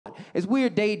It's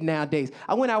weird dating nowadays.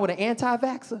 I went out with an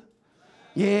anti-vaxxer.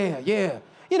 Yeah.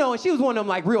 You know, and she was one of them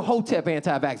like real hotep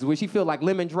anti-vaxxers where she feel like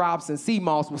lemon drops and sea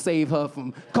moss will save her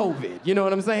from COVID. You know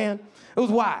what I'm saying? It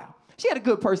was wild. She had a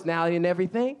good personality and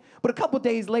everything. But a couple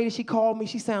days later, she called me.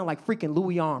 She sounded like freaking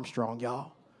Louis Armstrong,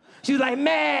 y'all. She was like,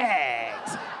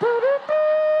 Max,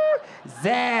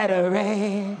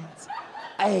 Zatarans.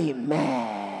 Hey,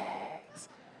 Max,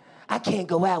 I can't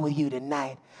go out with you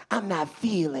tonight. I'm not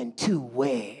feeling too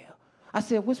well. I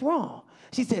said, what's wrong?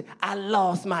 She said, I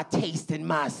lost my taste and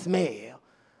my smell.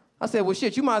 I said, well,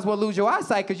 shit, you might as well lose your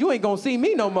eyesight because you ain't gonna see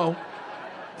me no more.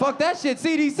 Fuck that shit.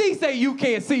 CDC say you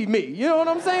can't see me. You know what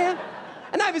I'm saying?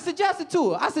 And I even suggested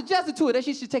to her. I suggested to her that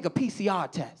she should take a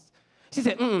PCR test. She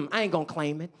said, I ain't gonna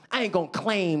claim it. I ain't gonna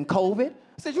claim COVID.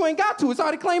 I said, you ain't got to. It's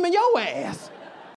already claiming your ass.